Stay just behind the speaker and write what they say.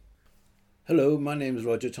Hello, my name is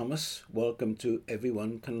Roger Thomas. Welcome to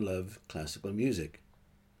Everyone Can Love Classical Music.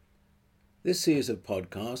 This series of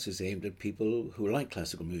podcasts is aimed at people who like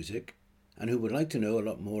classical music and who would like to know a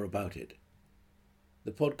lot more about it.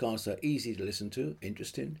 The podcasts are easy to listen to,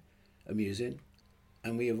 interesting, amusing,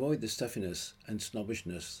 and we avoid the stuffiness and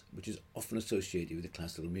snobbishness which is often associated with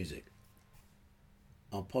classical music.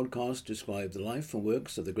 Our podcasts describe the life and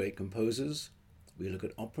works of the great composers. We look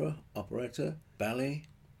at opera, operetta, ballet,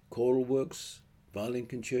 choral works, violin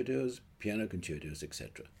concertos, piano concertos,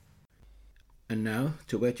 etc. And now,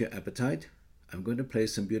 to whet your appetite, I'm going to play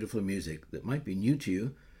some beautiful music that might be new to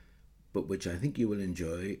you, but which I think you will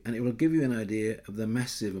enjoy, and it will give you an idea of the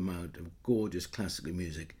massive amount of gorgeous classical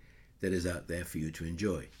music that is out there for you to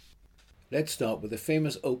enjoy. Let's start with the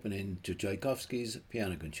famous opening to Tchaikovsky's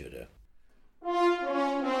Piano Concerto.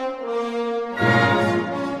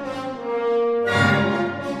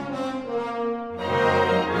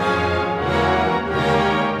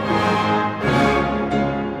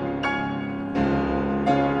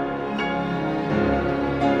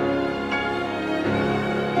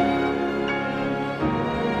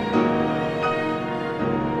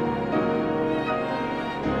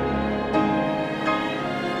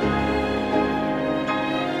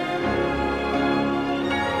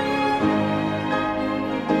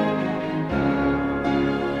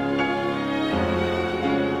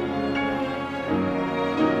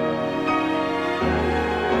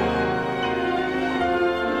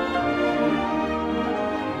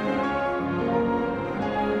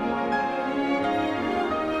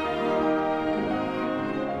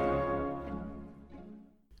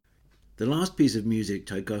 The last piece of music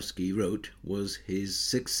Tchaikovsky wrote was his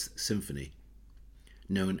Sixth Symphony,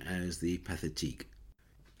 known as the Pathétique.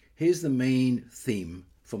 Here's the main theme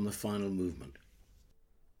from the final movement.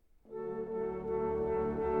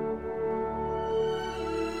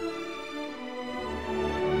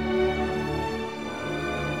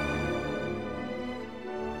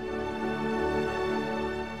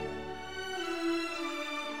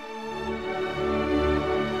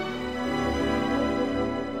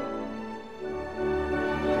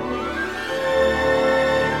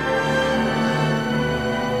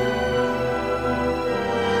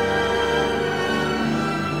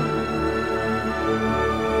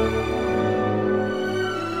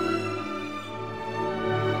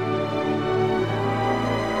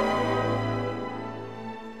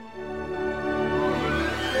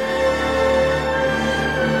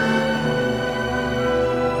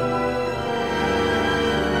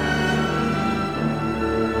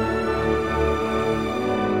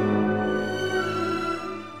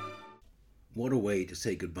 What a way to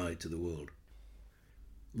say goodbye to the world.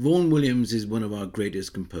 Vaughan Williams is one of our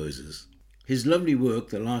greatest composers. His lovely work,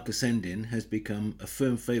 The Lark Ascending, has become a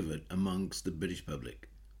firm favourite amongst the British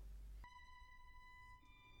public.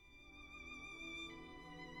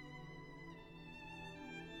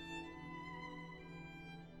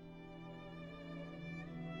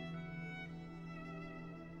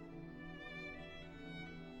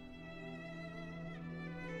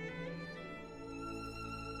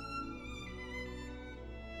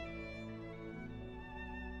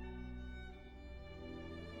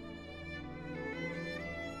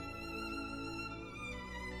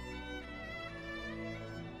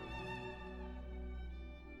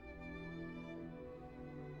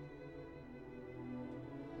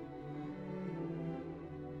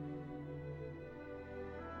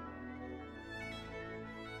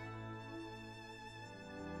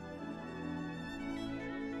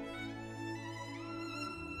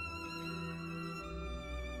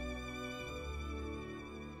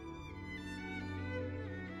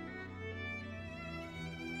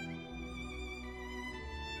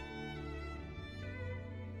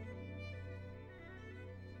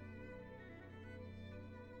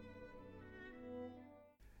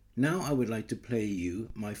 Now I would like to play you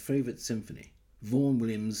my favourite symphony, Vaughan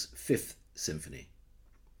Williams' Fifth Symphony.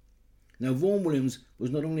 Now Vaughan Williams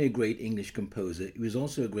was not only a great English composer, he was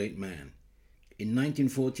also a great man. In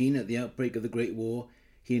 1914, at the outbreak of the Great War,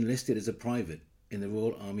 he enlisted as a private in the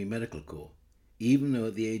Royal Army Medical Corps, even though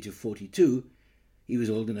at the age of 42, he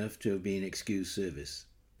was old enough to have been excused service.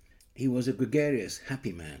 He was a gregarious,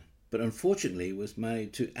 happy man, but unfortunately was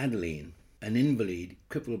married to Adeline, an invalid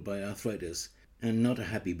crippled by arthritis, and not a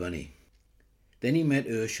happy bunny. Then he met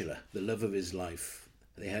Ursula, the love of his life.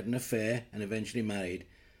 They had an affair and eventually married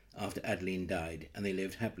after Adeline died, and they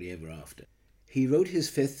lived happily ever after. He wrote his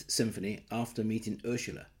Fifth Symphony after meeting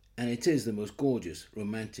Ursula, and it is the most gorgeous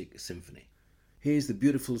romantic symphony. Here's the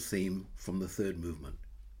beautiful theme from the third movement.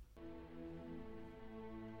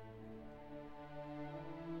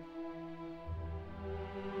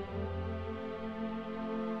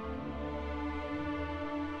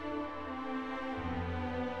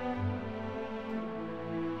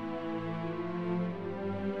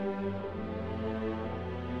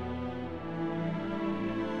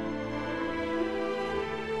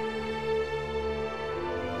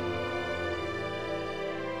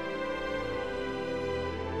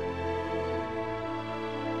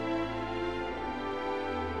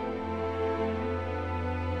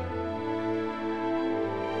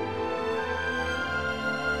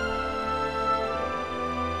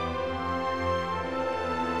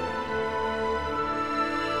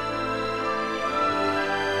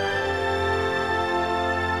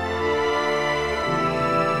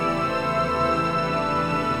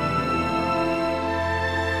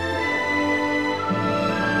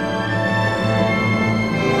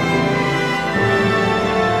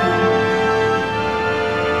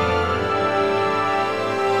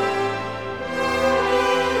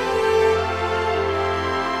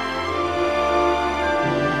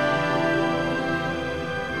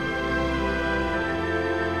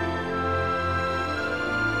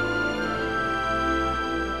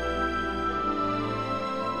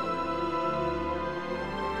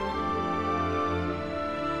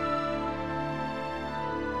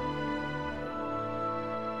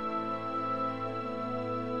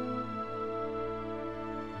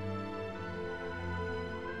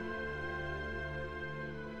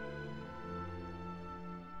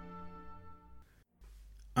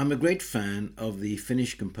 I'm a great fan of the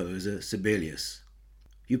Finnish composer Sibelius.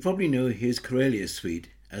 You probably know his Karelia suite,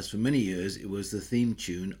 as for many years it was the theme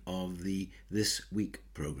tune of the This Week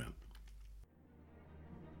programme.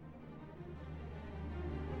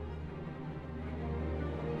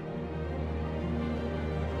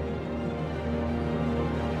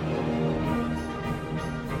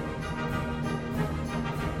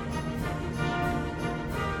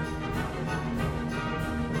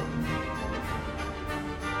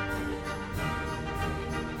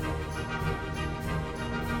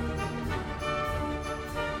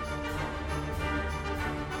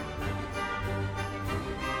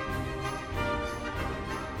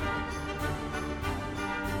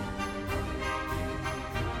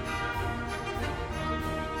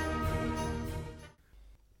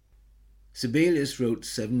 Sibelius wrote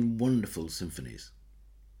 7 wonderful symphonies.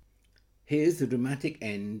 Here's the dramatic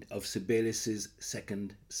end of Sibelius's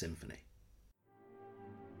Second Symphony.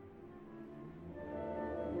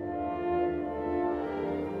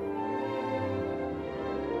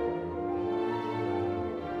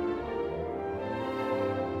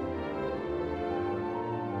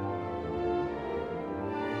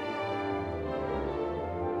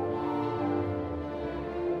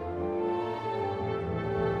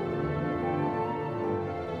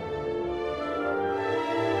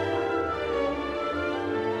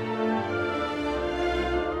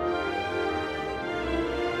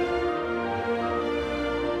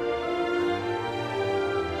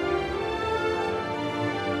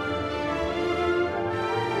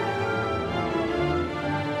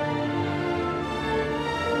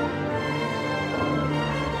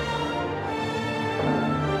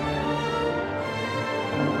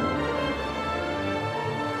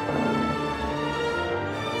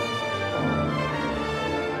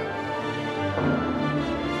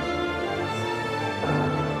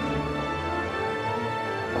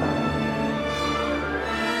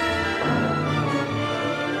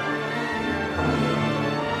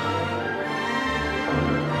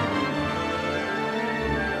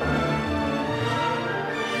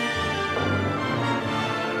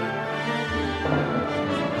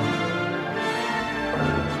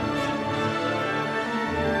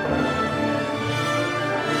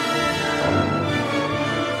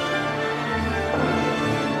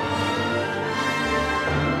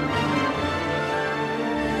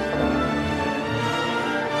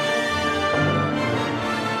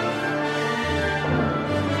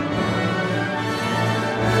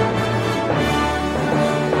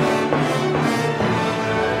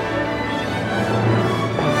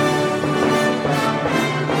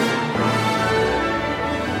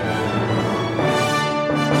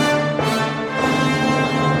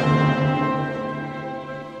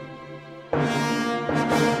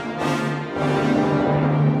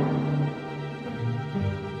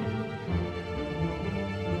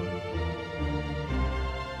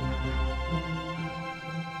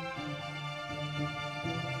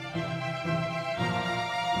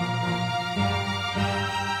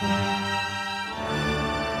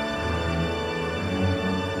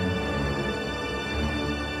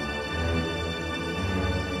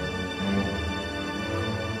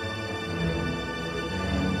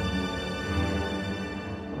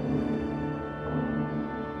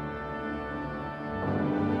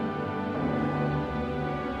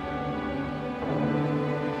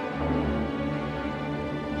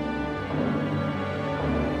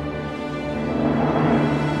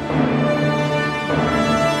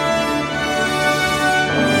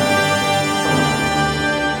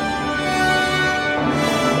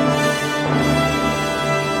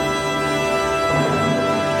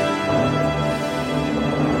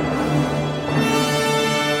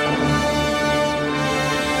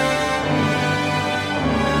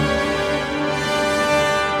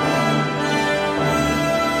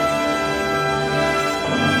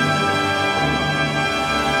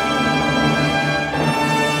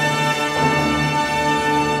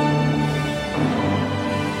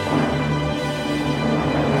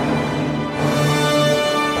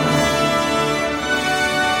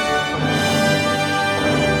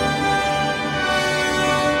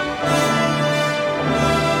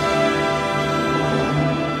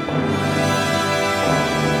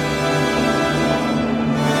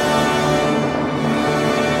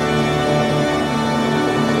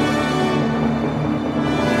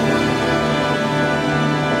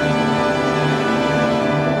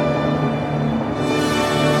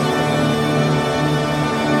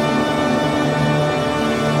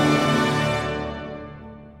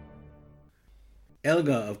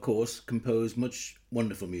 Elgar, of course, composed much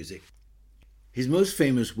wonderful music. His most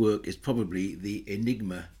famous work is probably the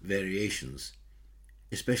Enigma Variations.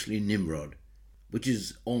 especially Nimrod, which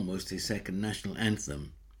is almost a second national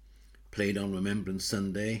anthem, played on Remembrance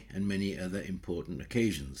Sunday and many other important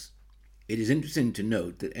occasions. It is interesting to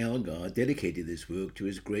note that Elgar dedicated this work to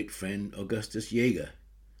his great friend Augustus Jaeger,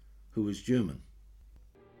 who was German.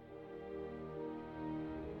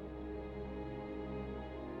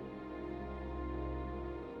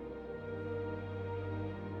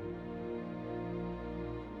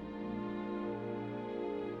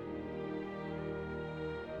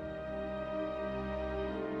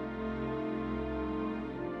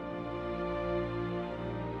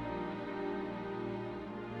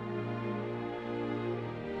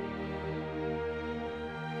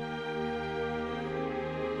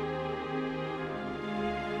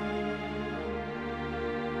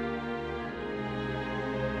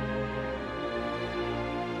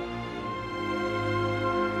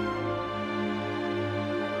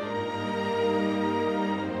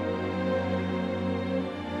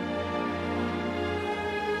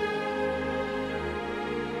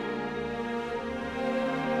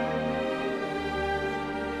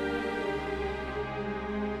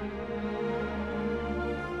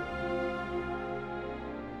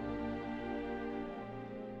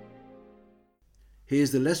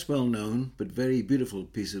 Here's the less well-known but very beautiful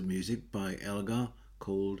piece of music by Elgar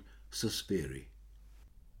called Sospiri.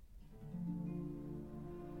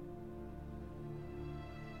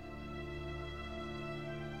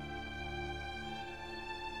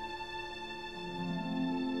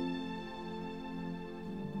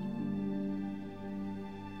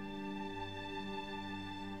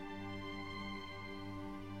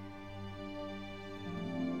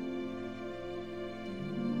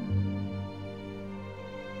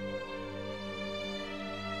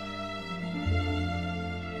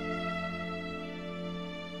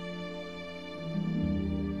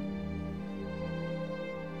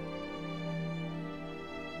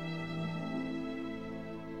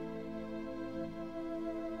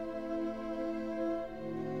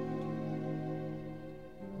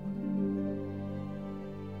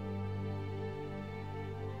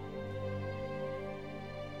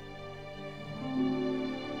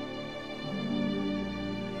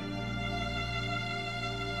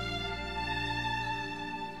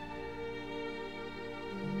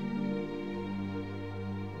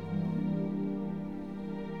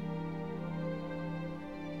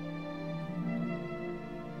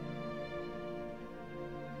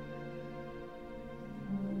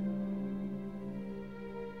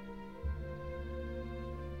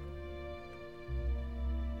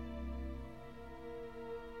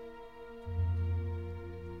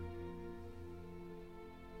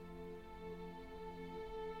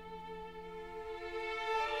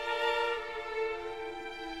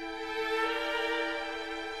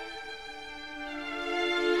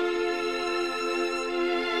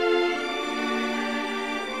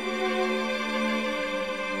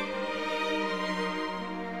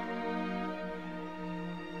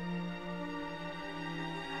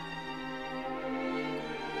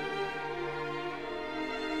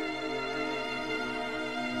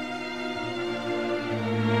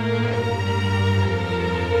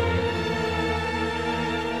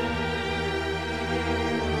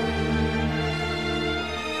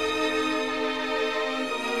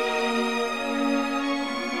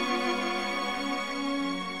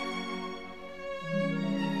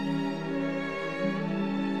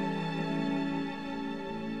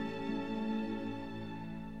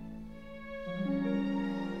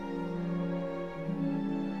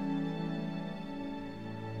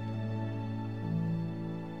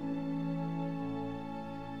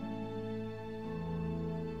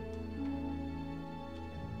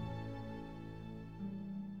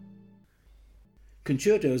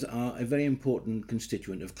 Concertos are a very important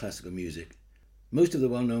constituent of classical music. Most of the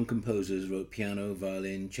well-known composers wrote piano,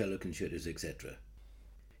 violin, cello concertos, etc.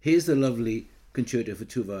 Here's the lovely Concerto for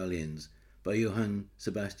Two Violins by Johann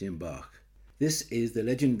Sebastian Bach. This is the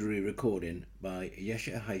legendary recording by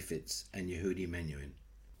Yeshua Heifetz and Yehudi Menuhin.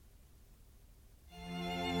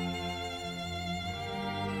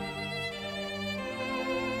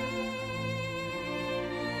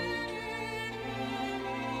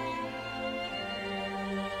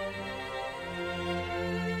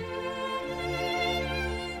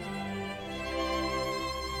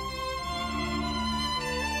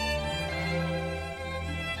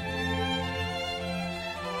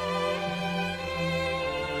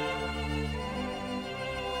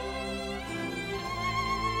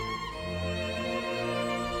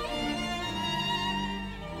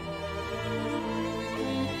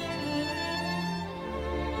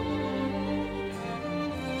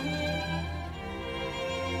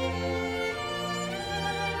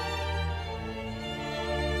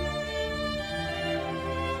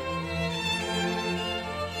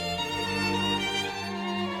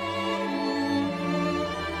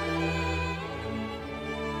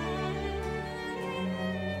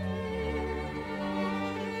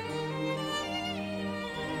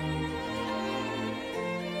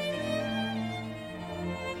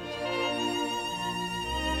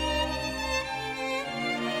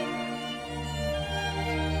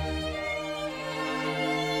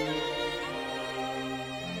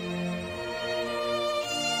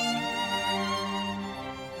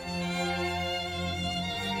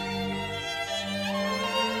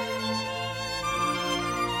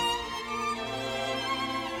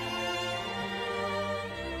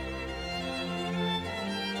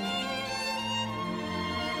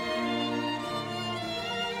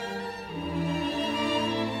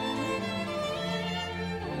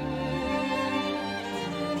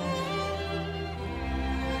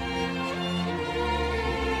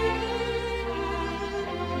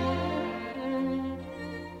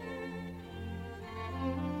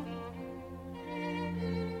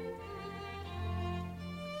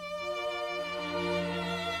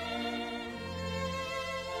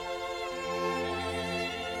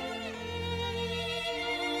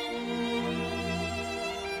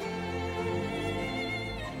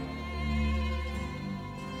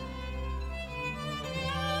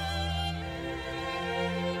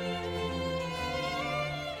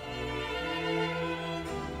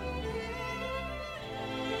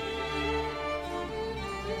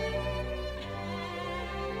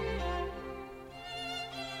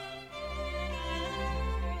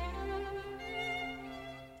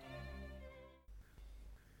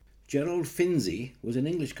 Gerald Finzi was an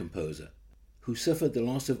English composer who suffered the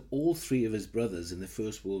loss of all three of his brothers in the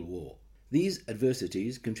First World War. These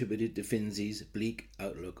adversities contributed to Finzi's bleak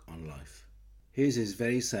outlook on life. Here's his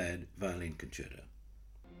very sad violin concerto.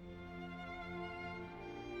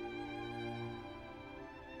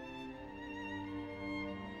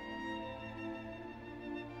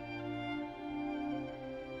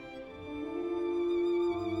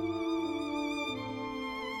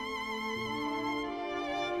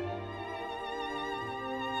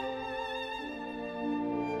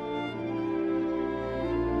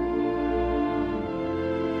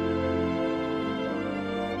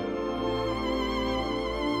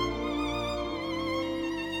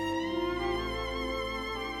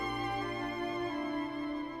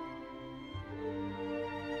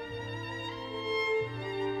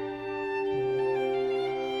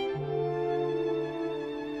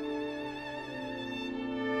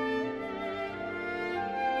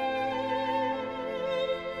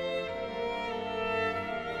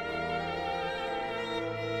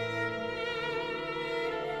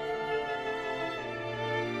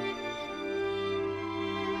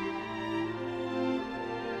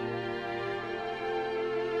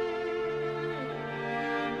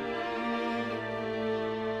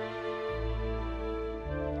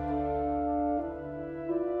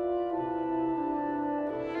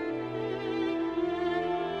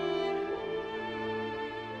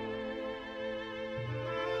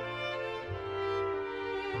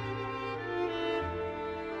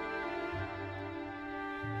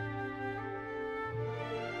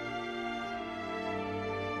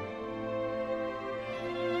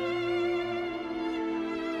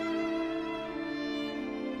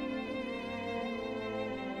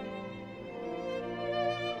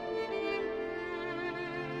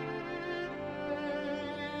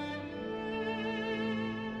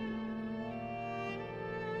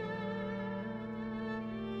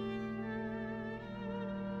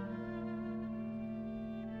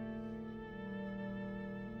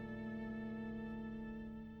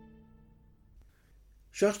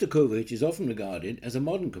 Shostakovich is often regarded as a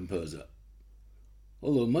modern composer,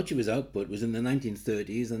 although much of his output was in the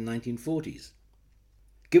 1930s and 1940s.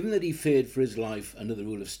 Given that he feared for his life under the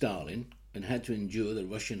rule of Stalin and had to endure the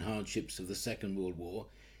Russian hardships of the Second World War,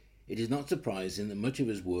 it is not surprising that much of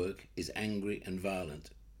his work is angry and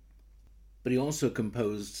violent. But he also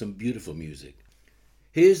composed some beautiful music.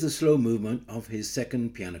 Here's the slow movement of his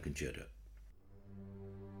second piano concerto.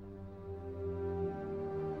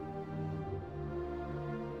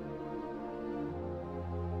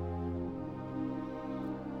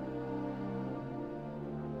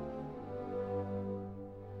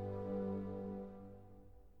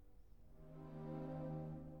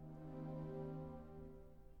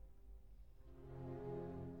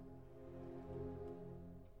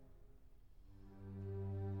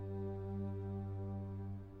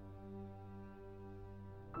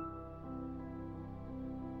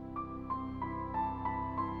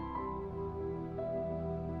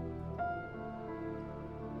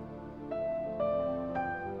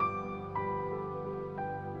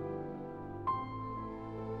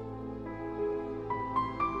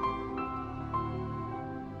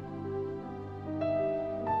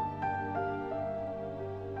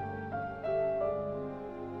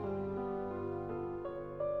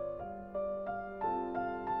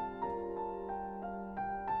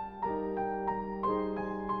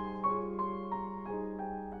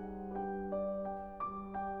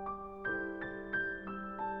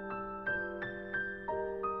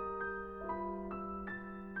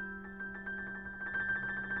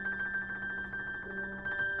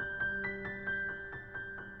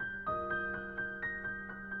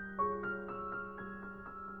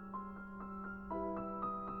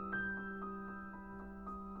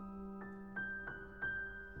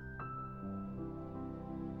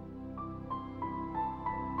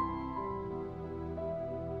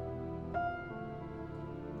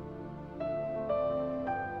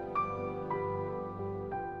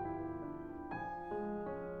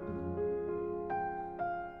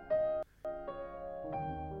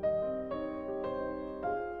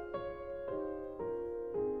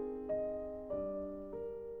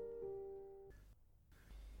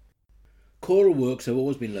 Choral works have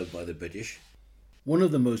always been loved by the British. One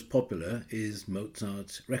of the most popular is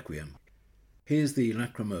Mozart's Requiem. Here's the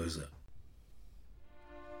Lacrimosa.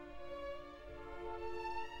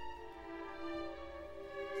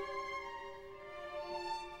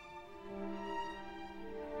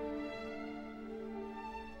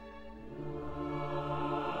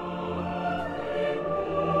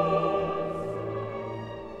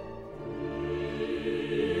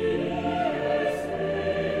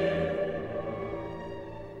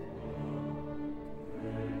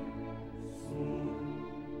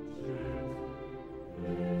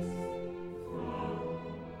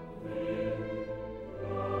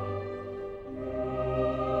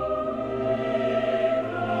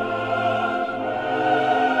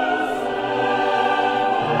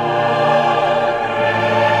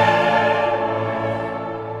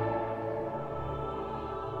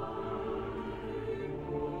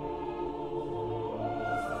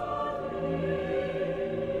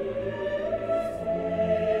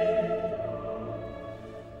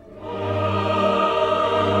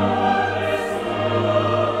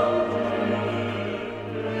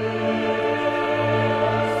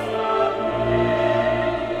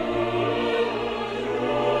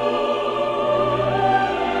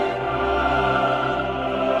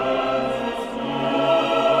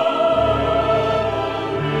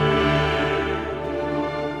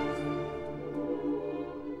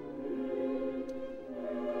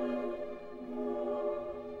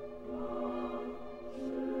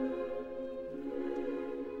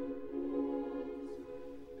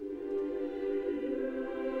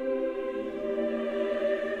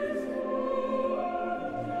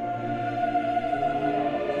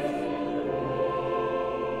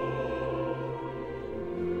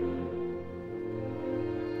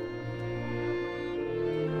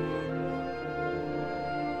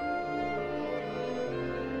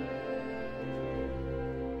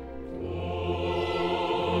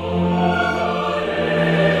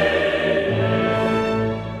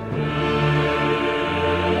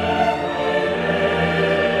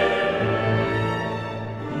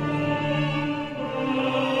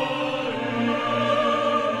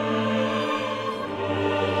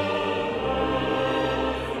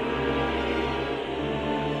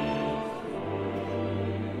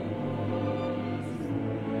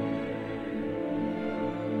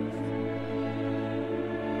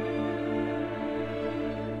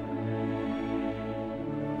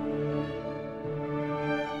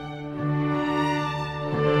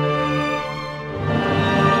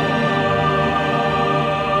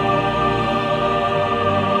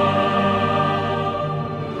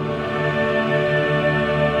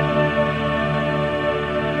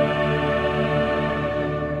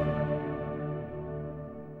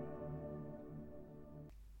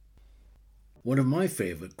 One of my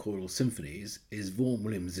favourite choral symphonies is Vaughan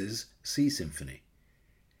Williams's Sea Symphony.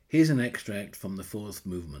 Here's an extract from the fourth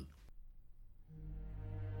movement.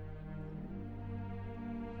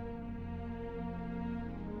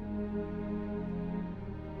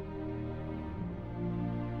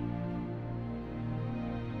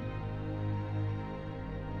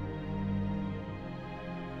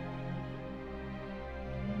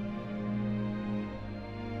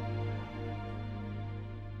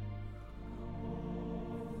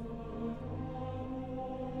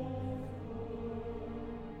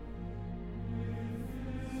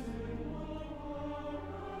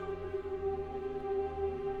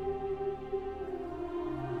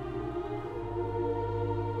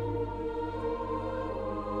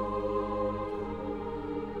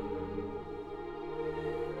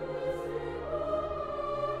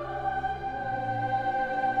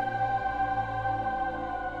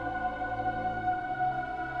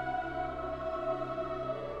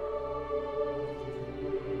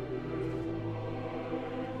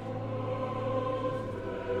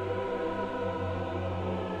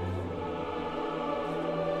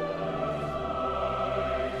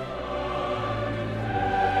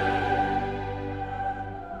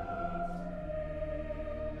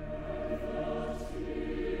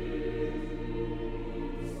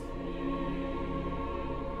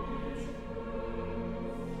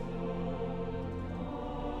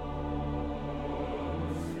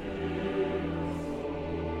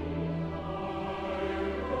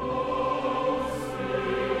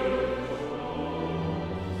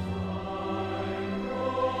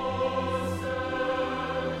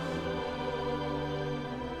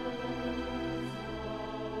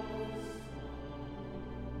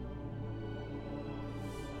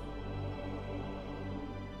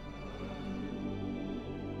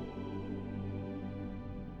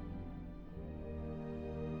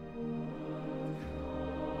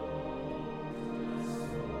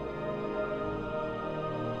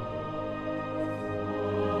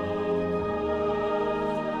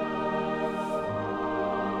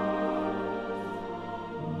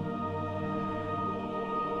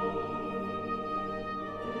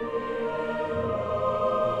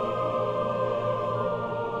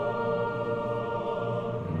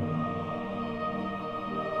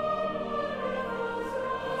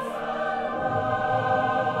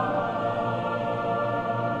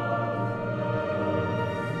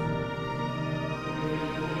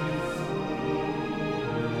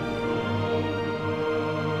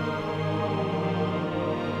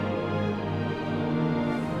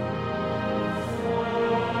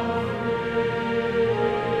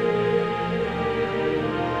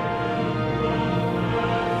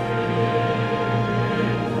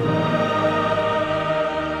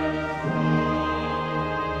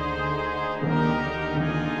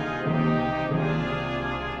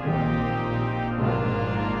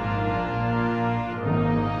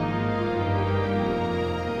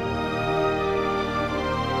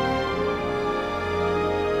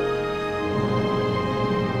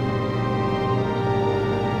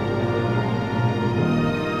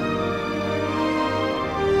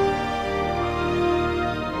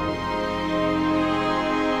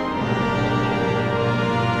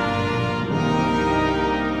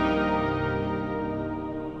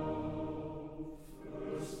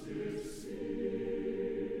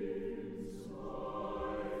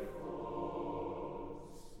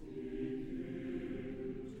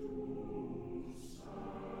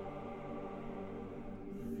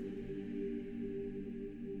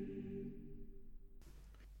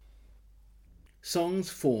 Songs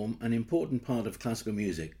form an important part of classical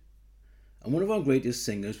music, and one of our greatest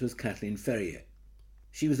singers was Kathleen Ferrier.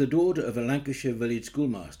 She was the daughter of a Lancashire village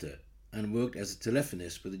schoolmaster and worked as a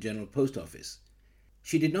telephonist with the General Post Office.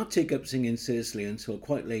 She did not take up singing seriously until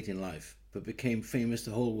quite late in life, but became famous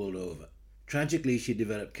the whole world over. Tragically, she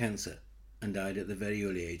developed cancer and died at the very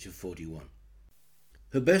early age of 41.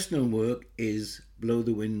 Her best known work is Blow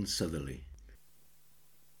the Wind Southerly.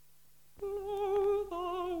 Blow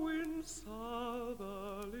the wind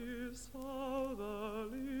southerly,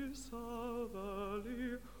 southerly,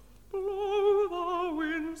 southerly. Blow the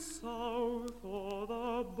wind south o'er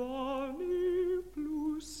the bonny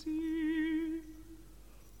blue sea.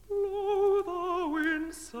 Blow the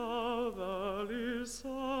wind southerly,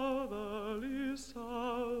 southerly,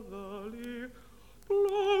 southerly.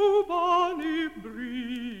 Blow, bonny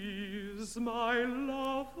breeze, my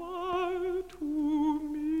lover to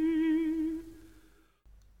me.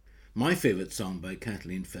 My favourite song by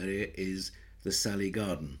Kathleen Ferrier is The Sally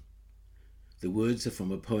Garden. The words are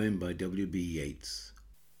from a poem by W.B. Yeats.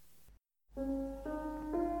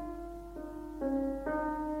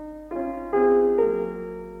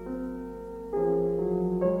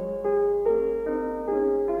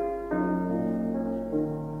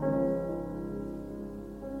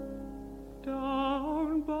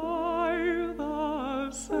 down by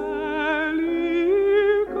the Sally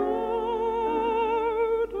Gardens,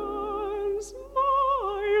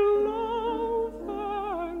 my love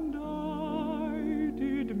and I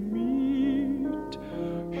did meet.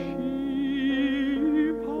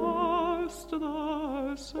 She passed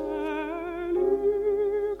the Sally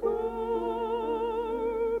Gardens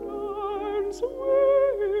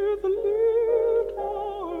with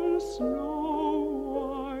little snow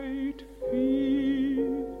white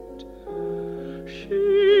feet. She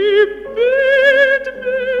bid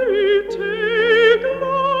me take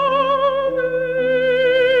love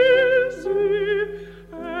easy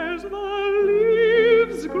as the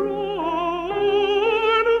leaves grow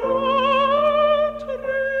on the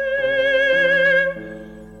tree.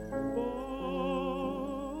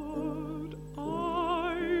 But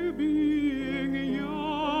I, being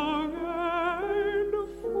young and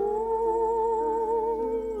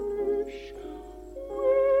foolish,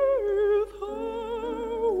 with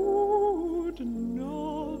her would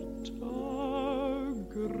not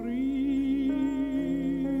agree.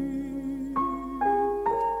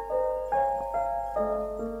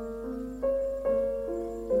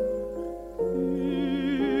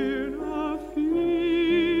 In a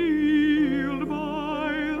field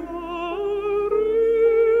by the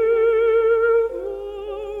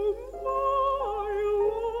river, my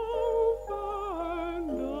love and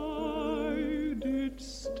I did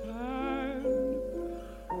stand,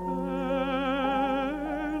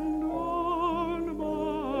 and on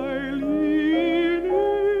my leaning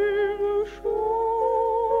shoulder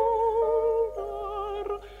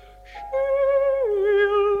she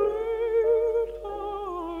laid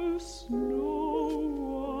her snow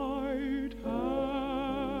white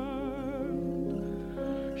hand.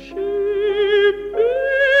 She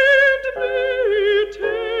bid me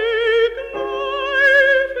take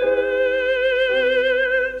life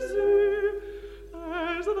easy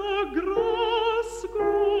as the grass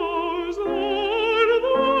grows on the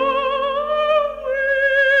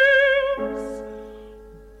hills.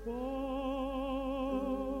 But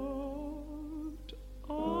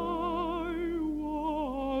I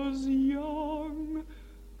was young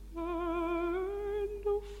and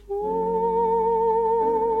foolish,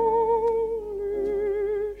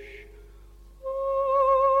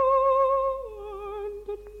 and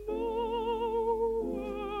now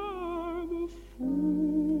am full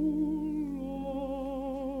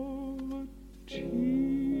of tears.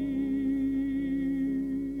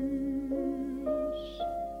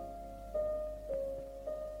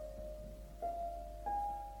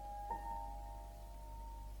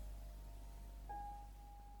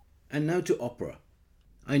 And now to opera.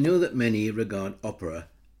 I know that many regard opera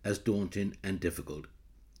as daunting and difficult,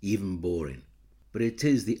 even boring, but it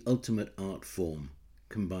is the ultimate art form,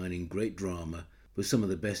 combining great drama with some of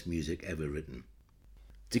the best music ever written.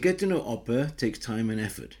 To get to know opera takes time and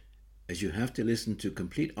effort, as you have to listen to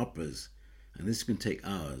complete operas, and this can take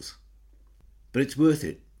hours. But it's worth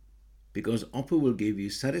it, because opera will give you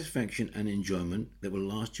satisfaction and enjoyment that will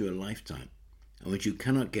last you a lifetime, and which you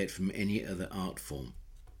cannot get from any other art form.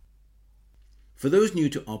 For those new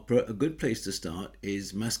to opera, a good place to start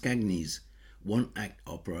is Mascagni's one-act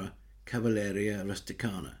opera, Cavalleria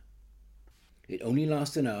Rusticana. It only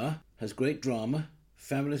lasts an hour, has great drama,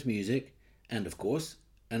 fabulous music, and of course,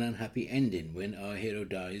 an unhappy ending when our hero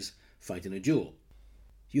dies fighting a duel.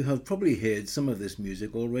 You have probably heard some of this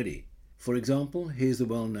music already. For example, here's the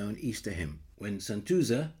well-known Easter hymn, when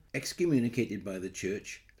Santuzza, excommunicated by the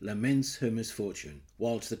church, laments her misfortune,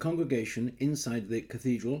 whilst the congregation inside the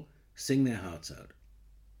cathedral sing their hearts out.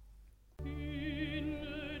 Gloria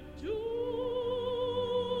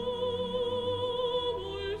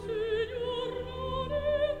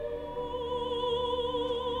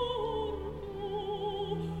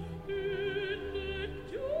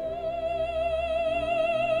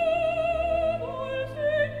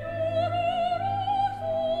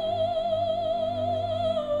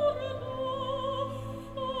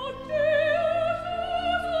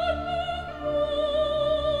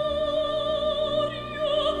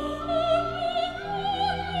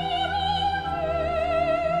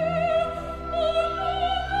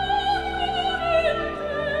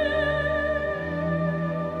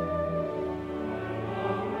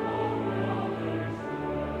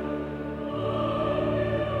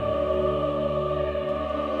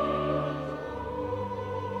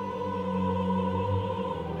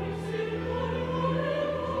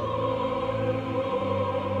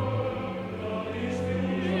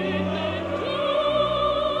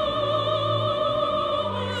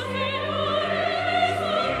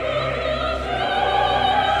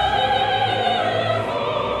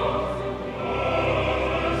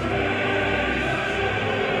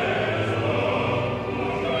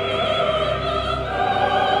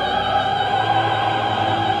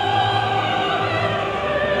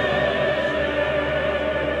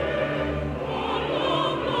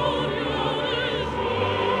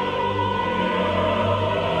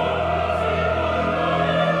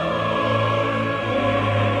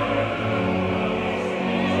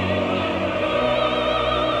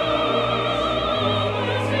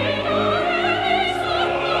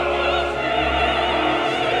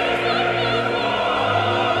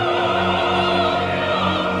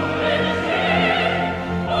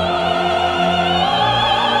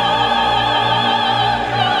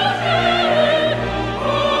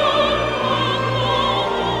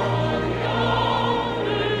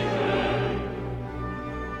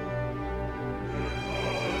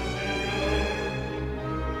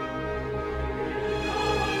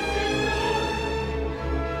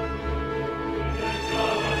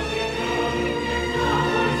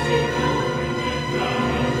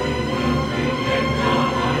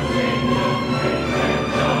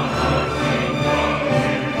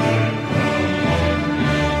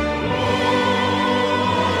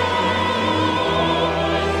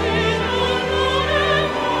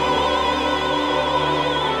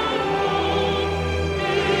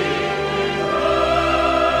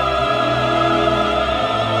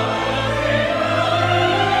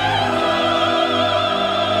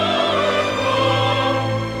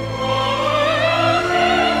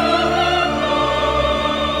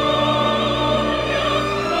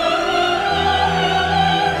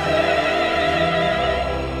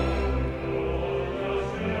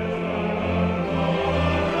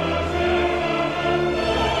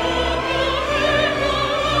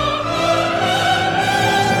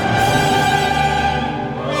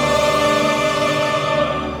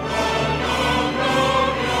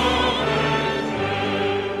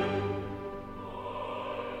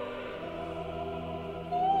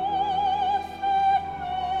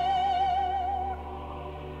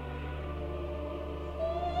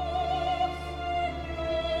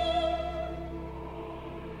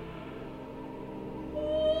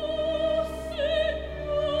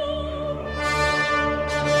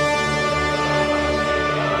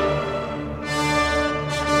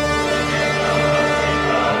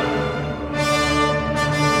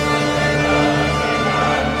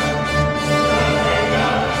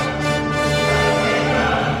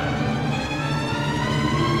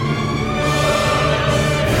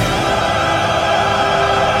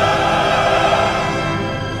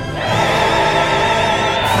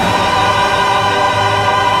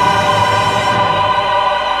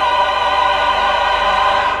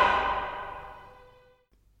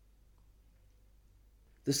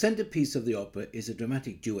The centrepiece of the opera is a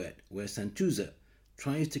dramatic duet where Santuzza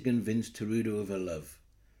tries to convince Turudo of her love,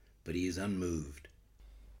 but he is unmoved.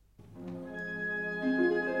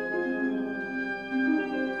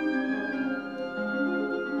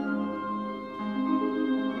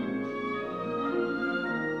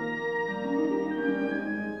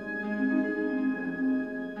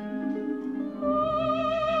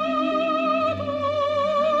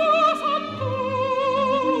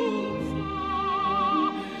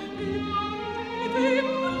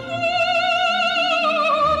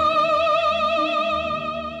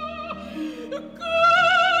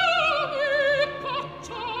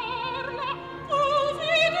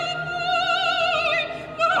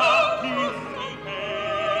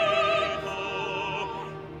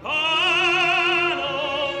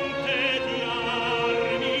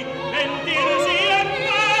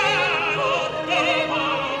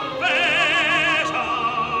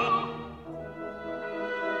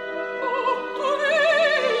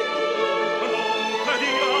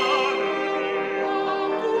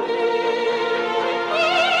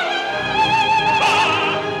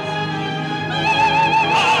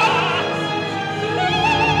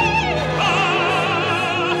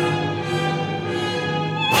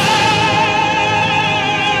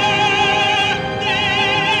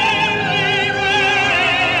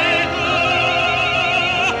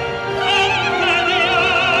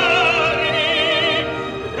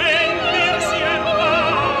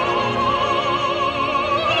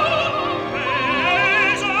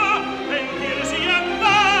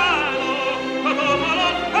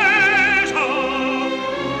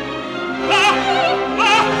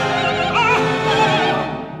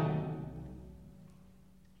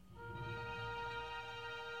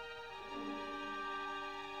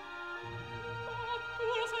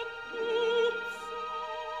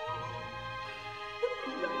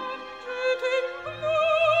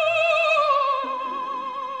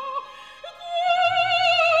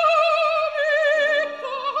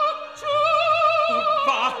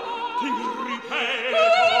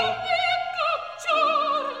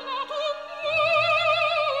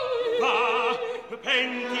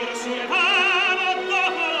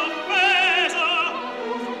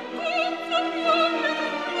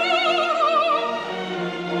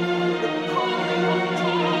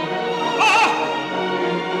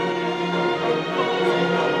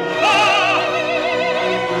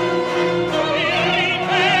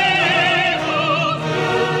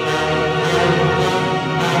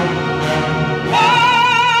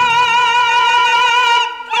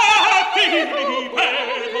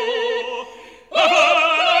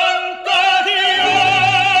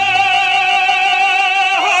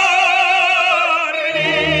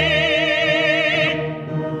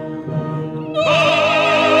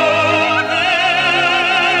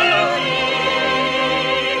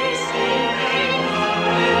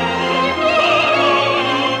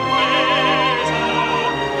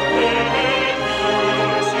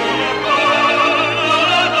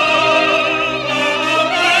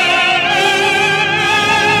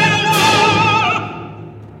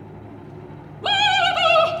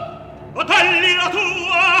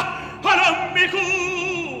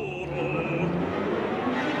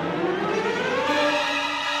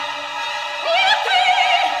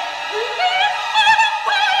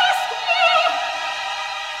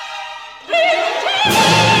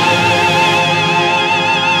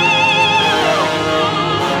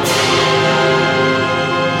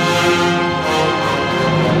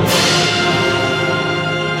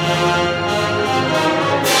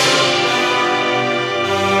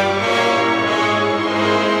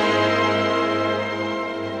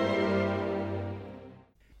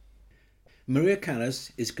 Maria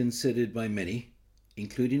Callas is considered by many,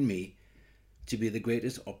 including me, to be the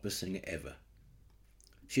greatest opera singer ever.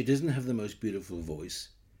 She doesn't have the most beautiful voice,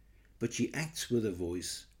 but she acts with a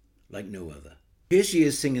voice like no other. Here she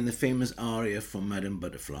is singing the famous aria from Madame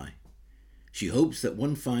Butterfly. She hopes that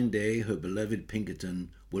one fine day her beloved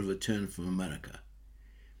Pinkerton will return from America.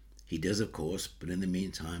 He does, of course, but in the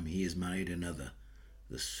meantime he has married another,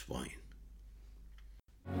 the swine.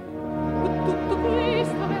 Tutto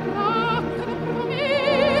questo verrà, te lo prometto.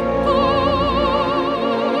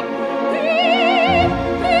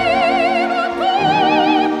 Era tutto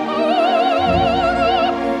oro,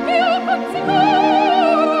 io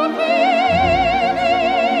considero bene.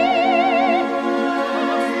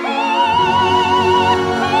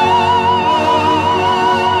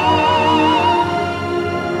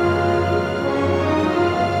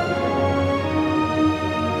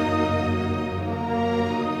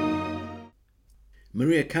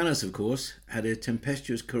 Maria Callas, of course, had a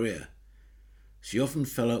tempestuous career. She often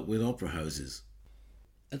fell out with opera houses.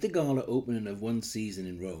 At the gala opening of One Season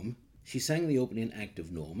in Rome, she sang the opening act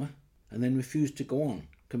of Norma and then refused to go on,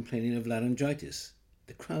 complaining of laryngitis.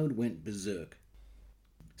 The crowd went berserk.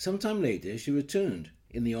 Sometime later, she returned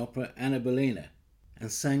in the opera Anna Bolena and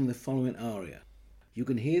sang the following aria. You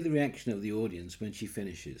can hear the reaction of the audience when she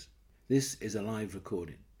finishes. This is a live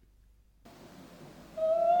recording.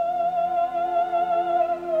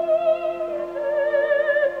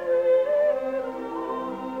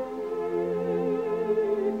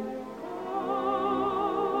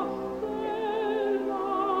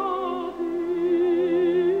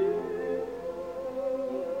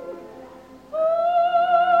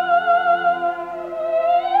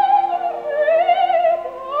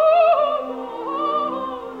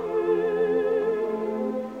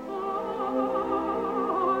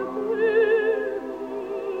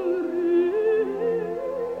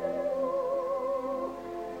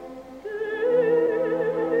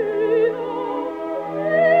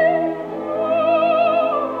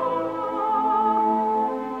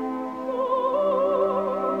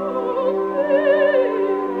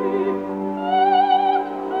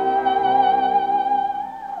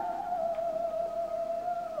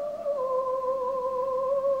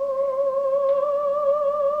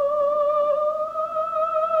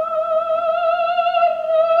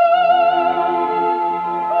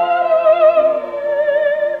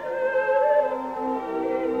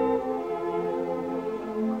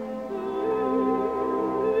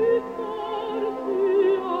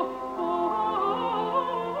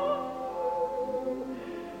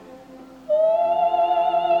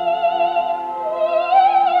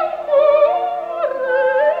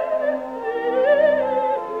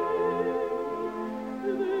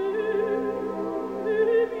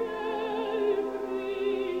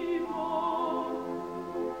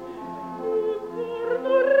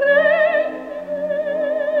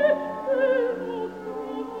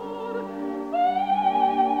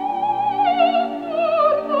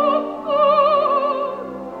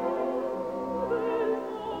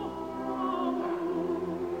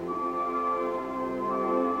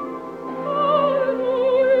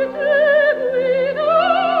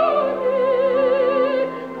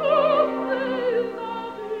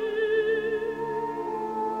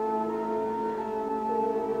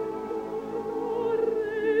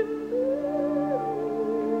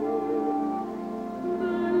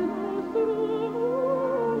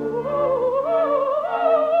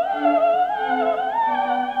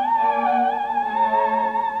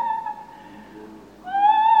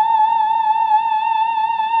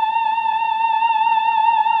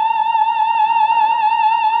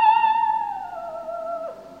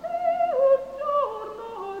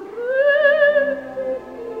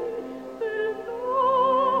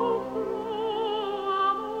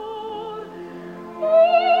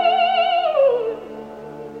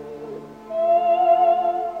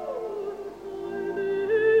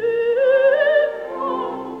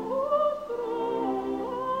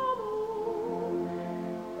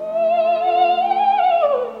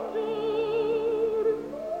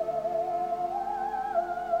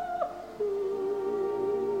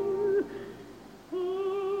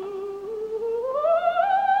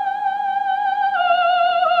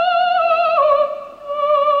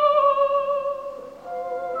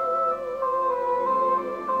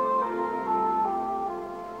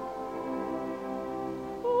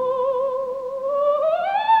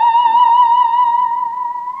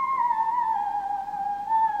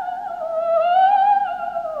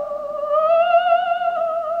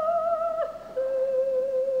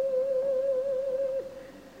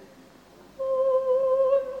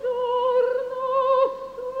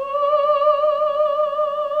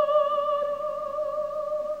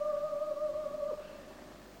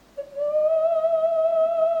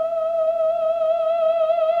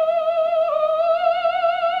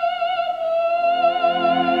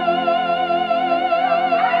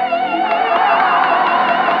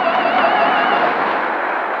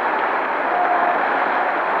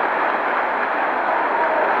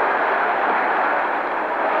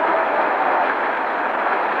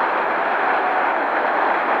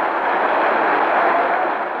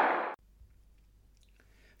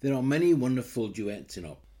 There are many wonderful duets in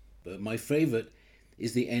opera, but my favourite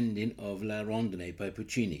is the ending of La Rondine by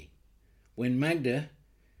Puccini, when Magda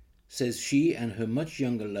says she and her much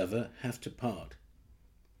younger lover have to part.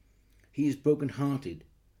 He is broken-hearted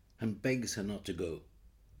and begs her not to go,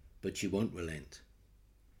 but she won't relent.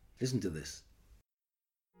 Listen to this.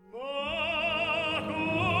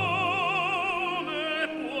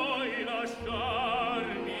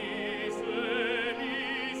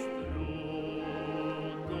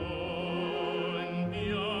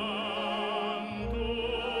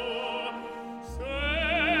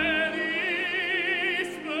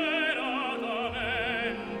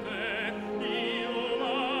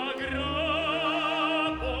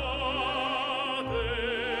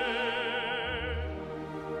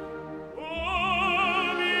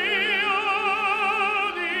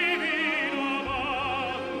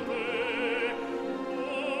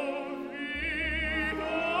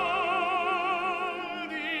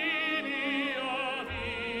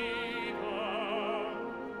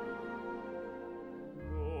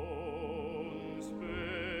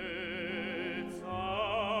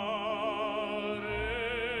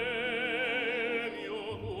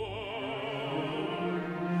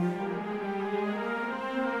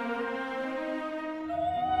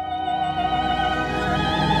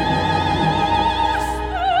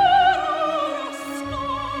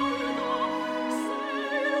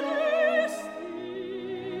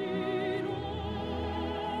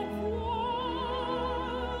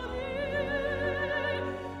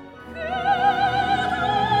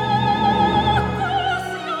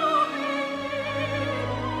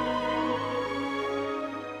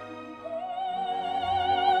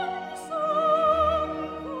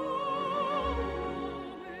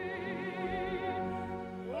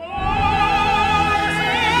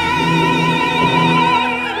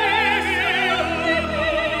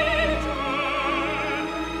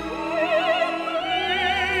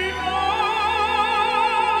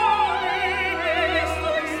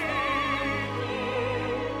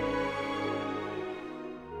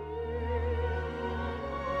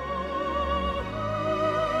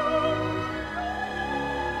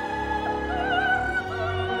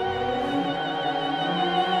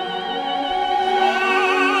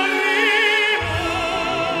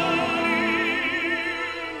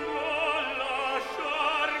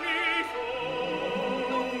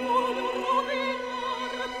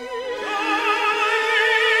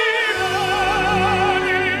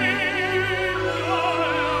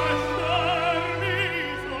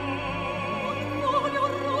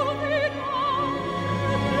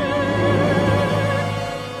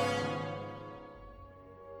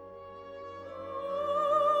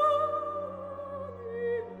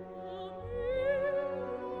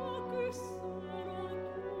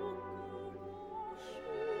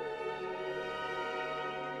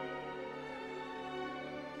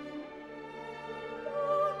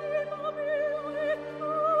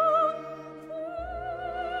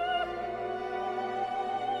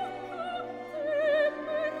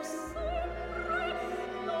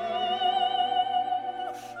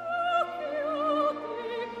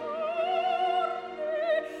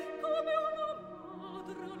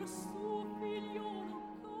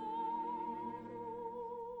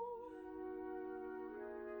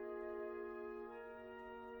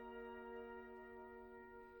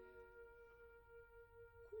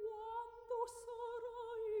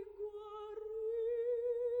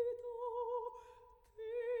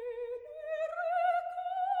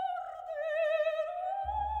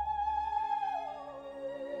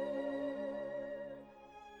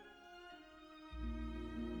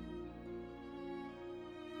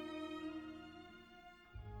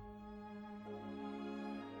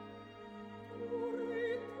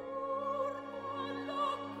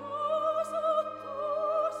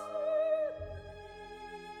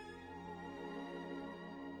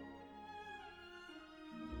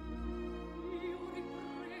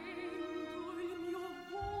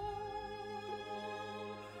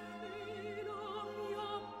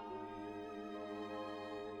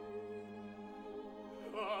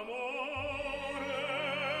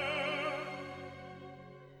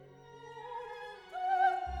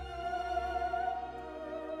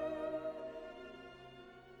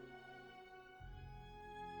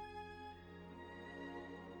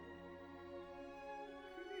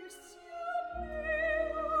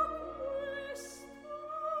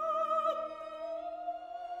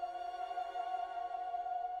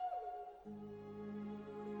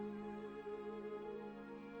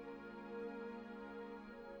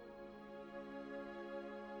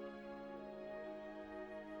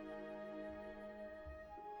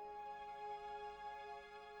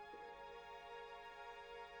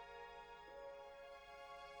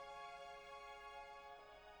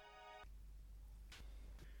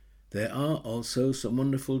 There are also some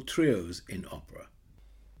wonderful trios in opera.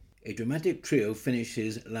 A dramatic trio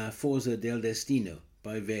finishes La Forza del Destino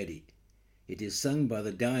by Verdi. It is sung by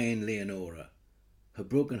the dying Leonora, her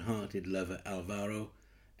broken-hearted lover Alvaro,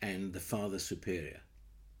 and the Father Superior.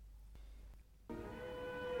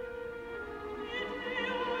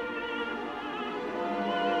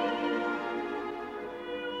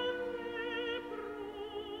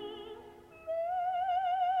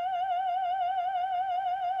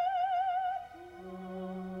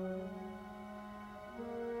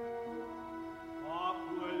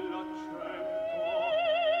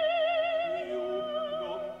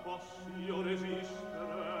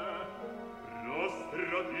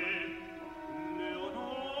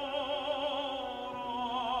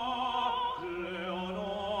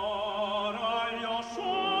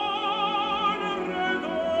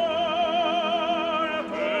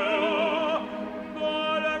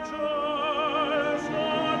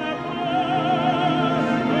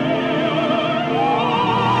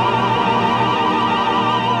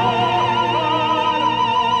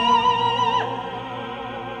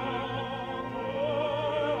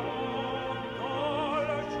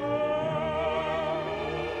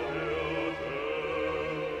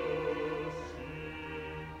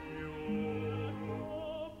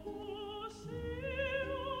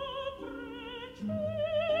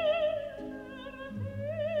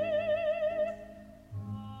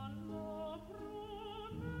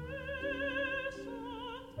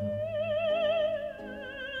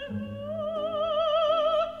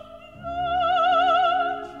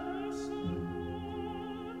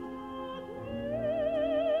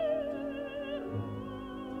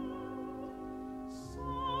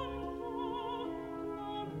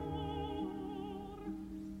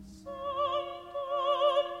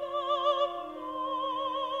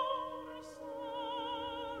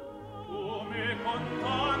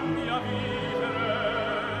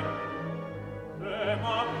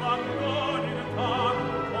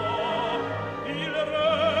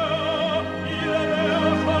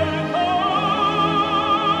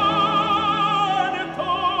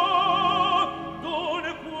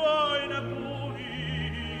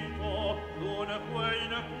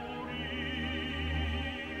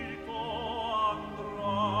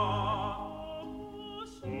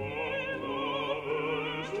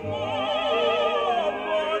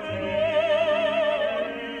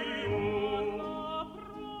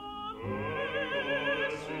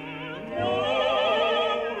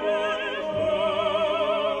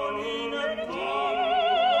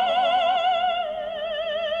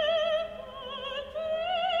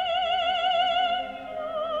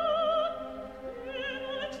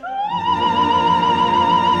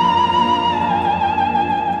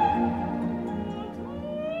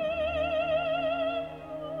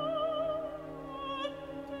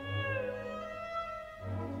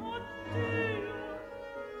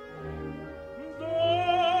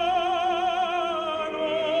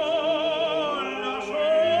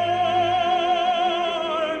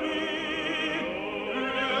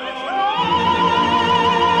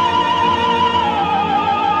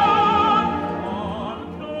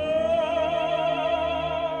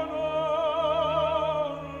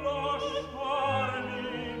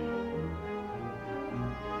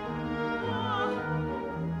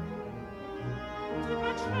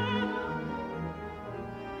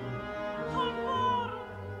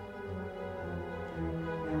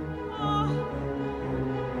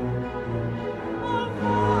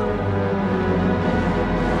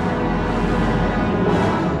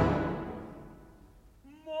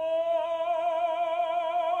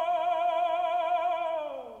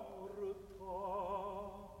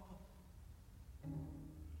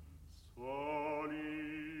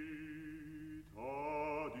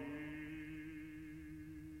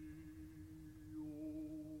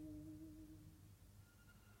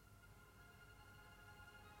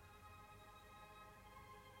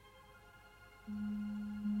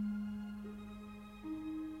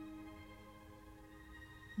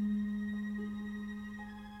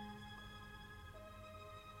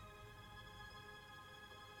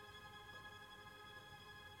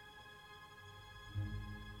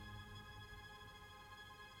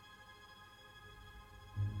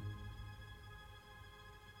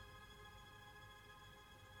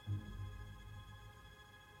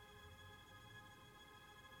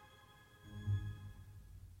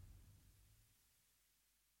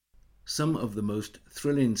 Some of the most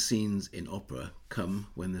thrilling scenes in opera come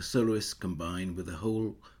when the soloists combine with the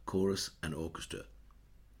whole chorus and orchestra.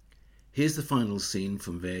 Here's the final scene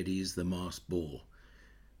from Verdi's The Masked Ball.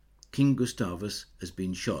 King Gustavus has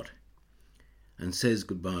been shot and says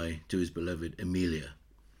goodbye to his beloved Emilia.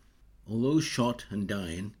 Although shot and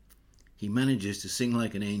dying, he manages to sing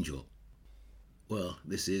like an angel. Well,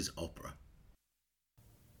 this is opera.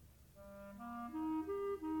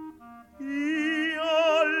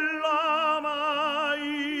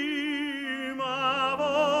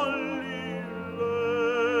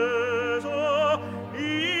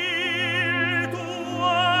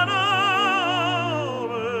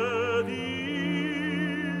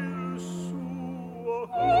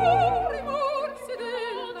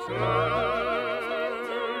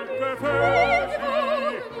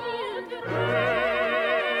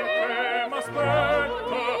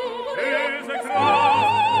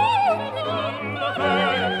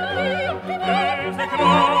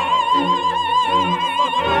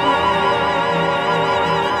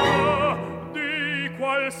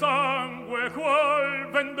 Sangue qual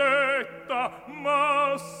vendetta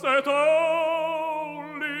m'assetò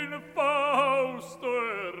l'infausto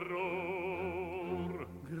error.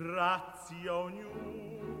 Grazie a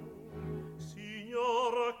ognuno,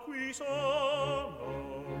 signor, qui sono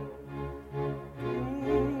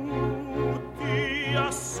tutti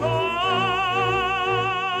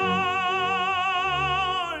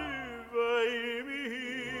assolvei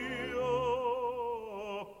mio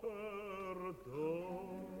perdono.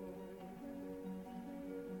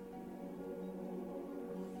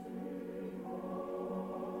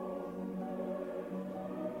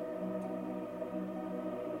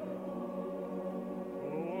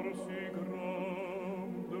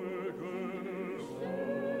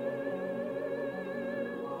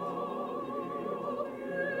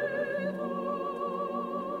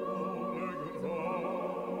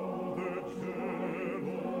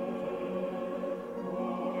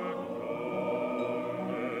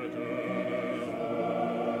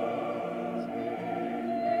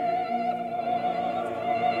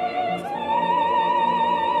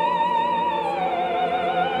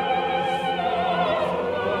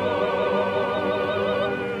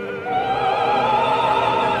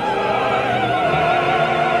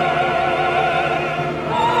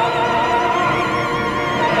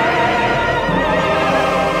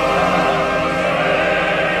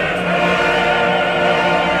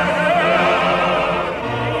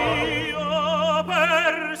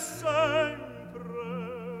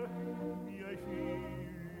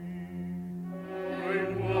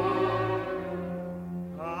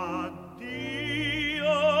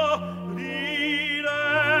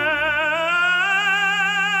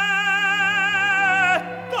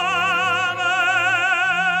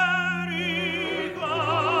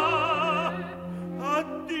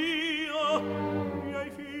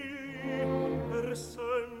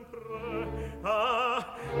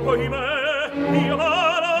 Ohimè, mia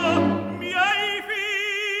mano, miei figli,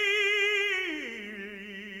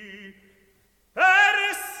 per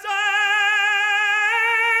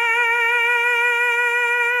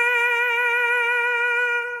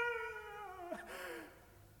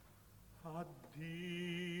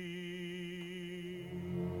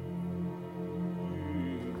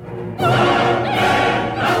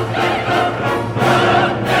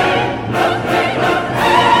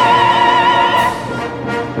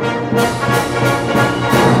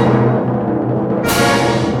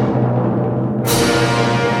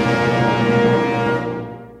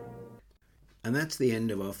And that's the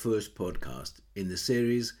end of our first podcast in the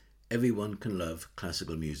series Everyone Can Love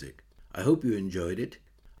Classical Music. I hope you enjoyed it.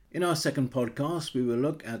 In our second podcast, we will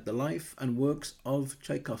look at the life and works of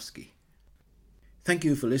Tchaikovsky. Thank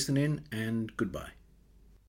you for listening, and goodbye.